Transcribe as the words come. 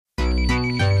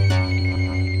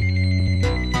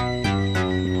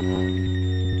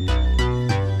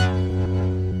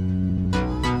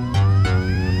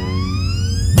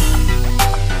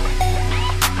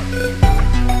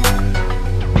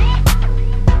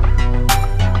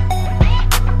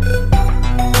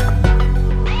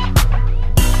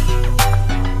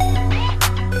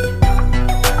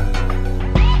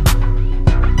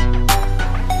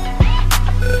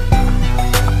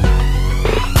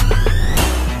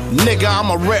Nigga, I'm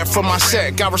a rep for my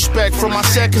set. Got respect for my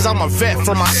set, cause I'm a vet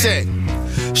for my set.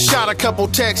 Shot a couple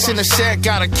texts in the set,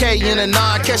 got a K in a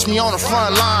 9. Catch me on the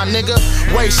front line, nigga.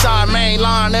 Wayside main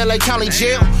line, LA County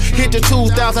Jail. Hit the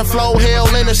 2000 flow,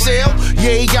 hell in a cell.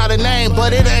 Yeah, he got a name,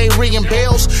 but it ain't ringing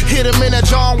bells. Hit him in the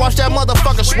jaw, watch that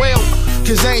motherfucker swell.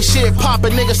 Cause ain't shit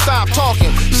poppin', nigga, stop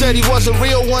talking. Said he was a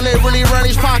real one that really ran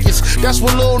his pockets. That's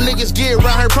what little niggas get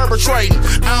around here perpetrating.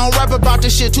 I don't rap about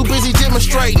this shit, too busy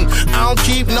demonstrating. I don't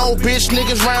keep no bitch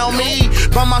niggas round me.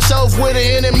 By myself where the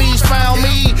enemies found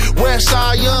me.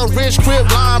 Westside young, rich, crib,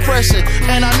 line pressing.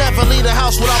 And I never leave the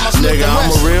house without my slip. Nigga,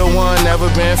 I'm a real one, never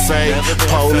been fake.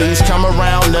 Police come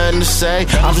around, nothing to say.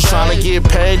 I'm just trying to get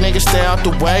paid, nigga, stay out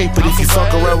the way. But if you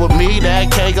fuck around with me,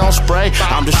 that K gon' spray.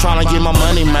 I'm just trying to get my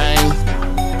money, man.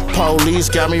 Police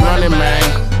got me running, man.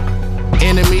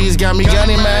 Enemies got me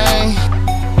gunning, man.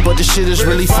 But this shit is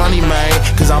really funny, man.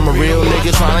 Cause I'm a real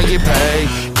nigga trying to get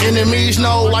paid. Enemies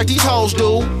know like these hoes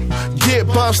do. Get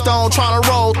bust on trying to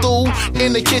roll through.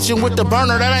 In the kitchen with the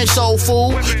burner, that ain't soul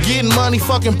food. Getting money,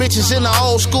 fucking bitches in the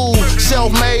old school.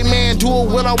 Self-made man, do it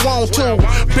what I want to.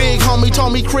 Big homie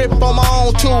told me crip on my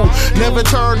own too. Never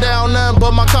turned down nothing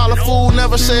but my collar food.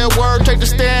 Never say a word, take the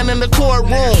stand in the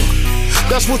courtroom.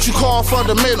 That's what you call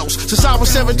fundamentals. Since I was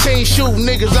 17, shooting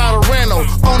niggas out of rental.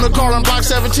 On the car and block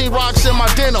 17 rocks in my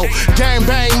dental. Gang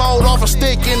bang mode off a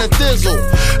stick in a thizzle.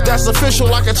 That's official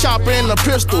like a chopper in a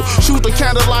pistol. Shoot the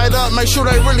candlelight up, make sure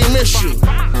they really miss you.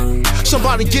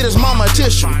 Somebody get his mama a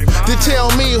tissue. Then tell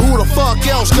me who the fuck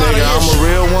else got Nigga, I'm a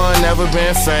real one, never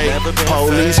been fake.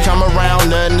 Police come around,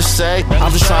 nothing to say.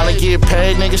 I'm just trying to get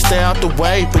paid, nigga, stay out the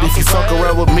way. But if you fuck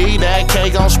around with me, that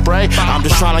K gon' spray. I'm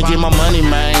just trying to get my money,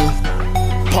 man.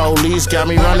 Police got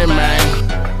me running, man.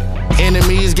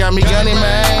 Enemies got me gunning,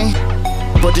 man.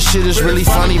 But this shit is really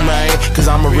funny, man. Cause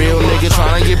I'm a real nigga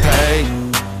trying to get paid.